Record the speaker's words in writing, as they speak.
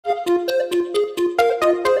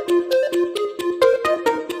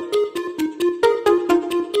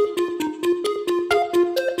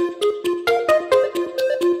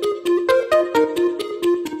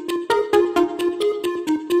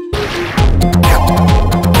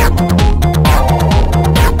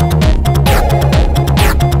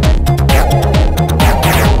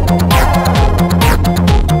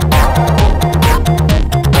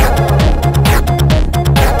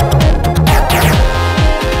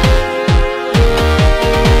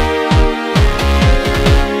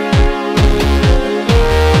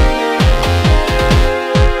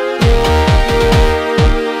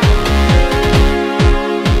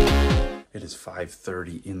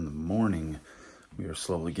We are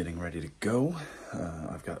slowly getting ready to go.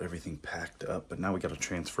 I've got everything packed up, but now we got to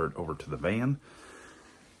transfer it over to the van.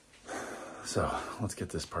 So let's get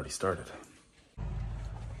this party started.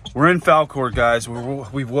 We're in Falcourt, guys.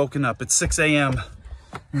 We've woken up. It's 6 a.m.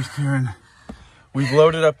 Here's Karen. We've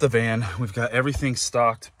loaded up the van. We've got everything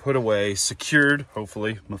stocked, put away, secured,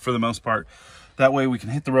 hopefully, for the most part. That way we can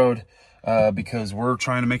hit the road because we're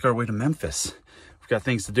trying to make our way to Memphis. We've got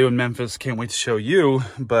things to do in Memphis. Can't wait to show you,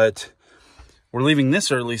 but we're leaving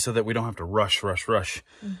this early so that we don't have to rush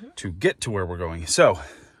to get to where we're going. So,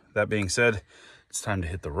 that being said, it's time to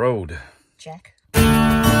hit the road. Check.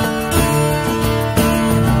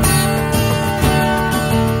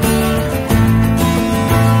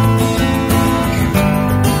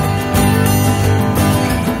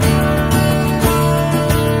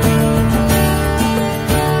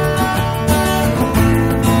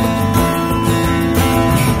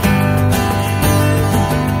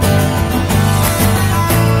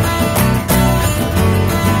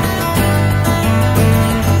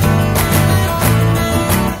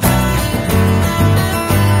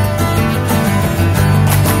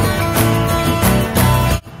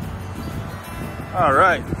 All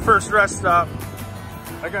right, first rest stop.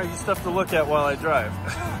 I got you stuff to look at while I drive.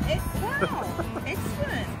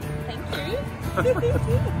 Excellent. Thank you.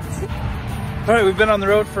 All right, we've been on the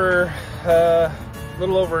road for a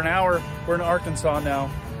little over an hour. We're in Arkansas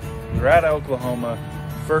now. We're at Oklahoma.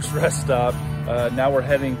 First rest stop. Now we're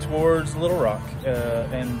heading towards Little Rock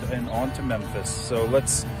and on to Memphis. So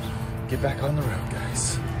let's get back on the road,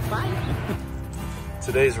 guys. Bye.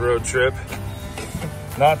 Today's road trip,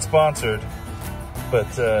 not sponsored.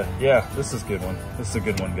 But yeah, this is a good one. This is a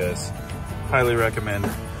good one, guys. Highly recommend.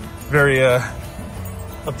 Very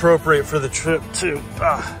appropriate for the trip too.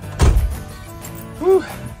 Whew.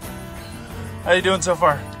 How you doing so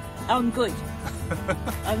far? I'm good.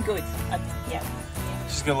 I'm good. Yeah.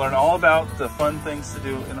 She's gonna learn all about the fun things to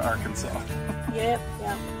do in Arkansas. Yep.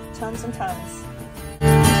 Tons and tons.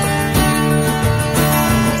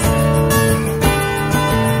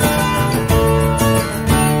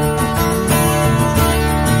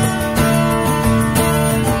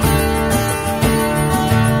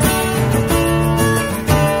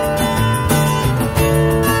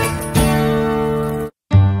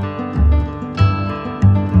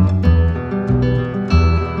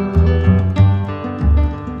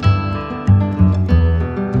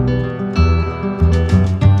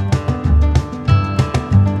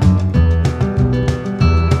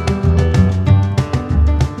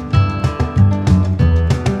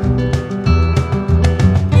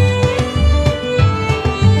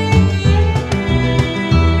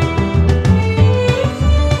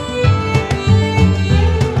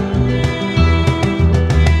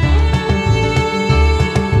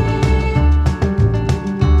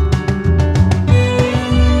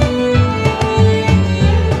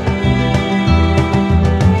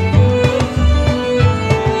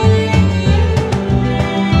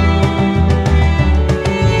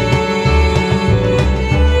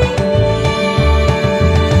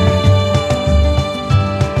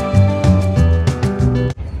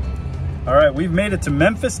 We've made it to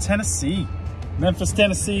Memphis, Tennessee. Memphis,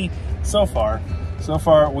 Tennessee. So far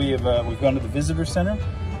we've gone to the visitor center.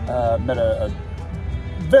 Met a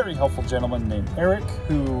very helpful gentleman named Eric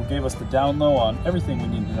who gave us the down low on everything we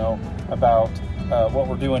need to know about what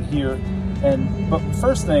we're doing here. But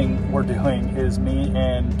first thing we're doing is me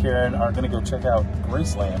and Karen are going to go check out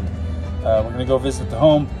Graceland. We're going to go visit the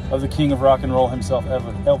home of the king of rock and roll himself,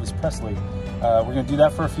 Elvis Presley. We're going to do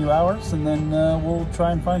that for a few hours, and then we'll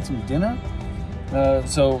try and find some dinner.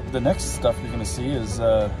 So the next stuff you're going to see is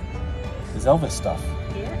Elvis stuff.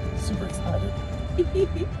 Yeah. Super excited.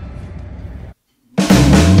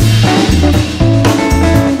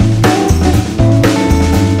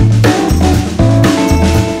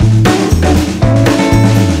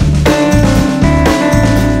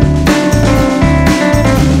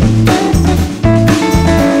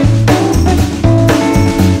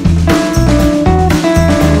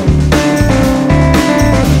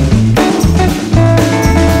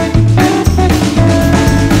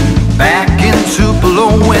 Back in Tupelo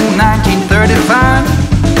in 1935,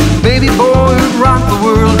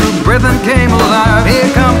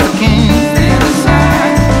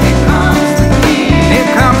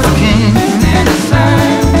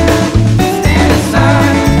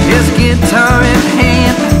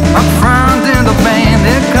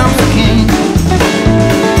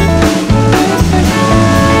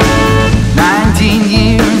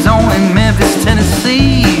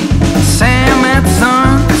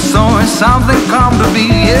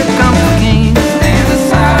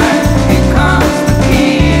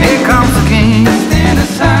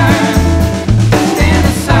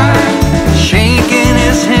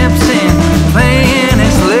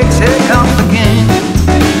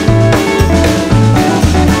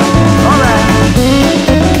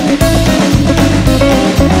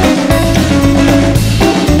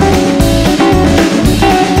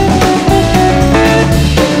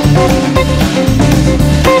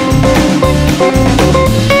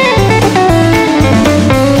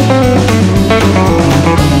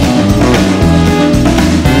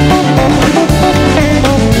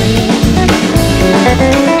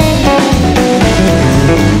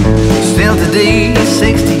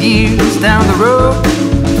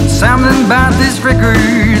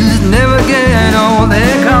 records never get old.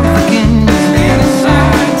 Here comes the king. Stand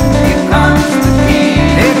aside, here comes the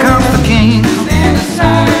king. Here comes the king. Stand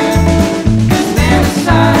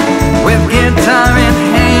aside, with guitar in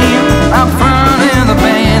hand, up front in the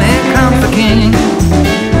band. Here comes the king.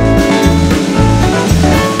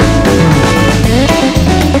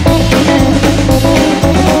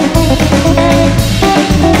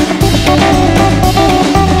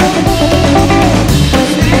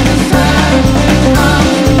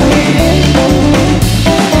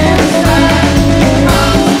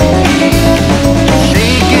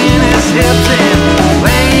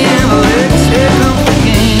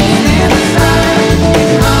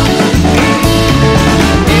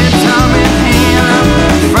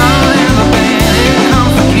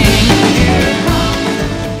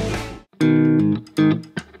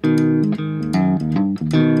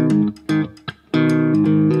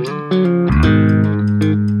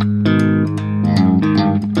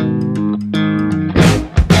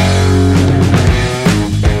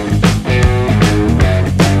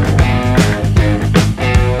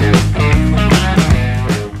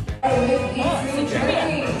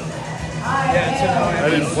 I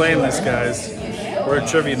didn't plan this, guys. We're at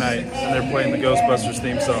trivia night, and they're playing the Ghostbusters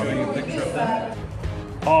theme song.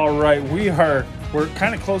 All right, we're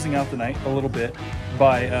kind of closing out the night a little bit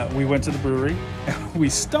by we went to the brewery. We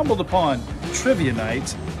stumbled upon trivia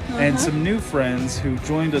night and some new friends who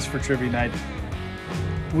joined us for trivia night.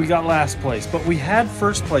 We got last place, but we had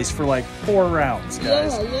first place for like 4 rounds,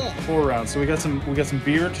 guys. Yeah. 4 rounds. So we got some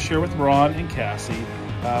beer to share with Raun and Kassy.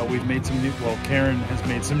 We've made some new. Well, Karen has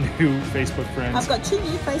made some new Facebook friends. I've got 2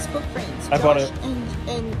 new Facebook friends. I bought Josh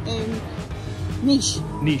and Niche.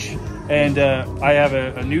 Niche. And I have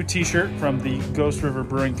a new t-shirt from the Ghost River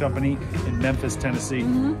Brewing Company in Memphis, Tennessee.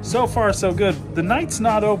 So far, so good. The night's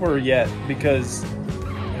not over yet because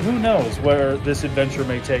who knows where this adventure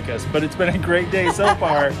may take us. But it's been a great day so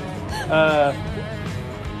far.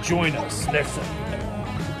 Join us next time.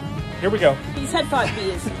 Here we go. He's had 5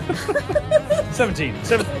 beers.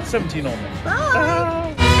 17 only. Bye.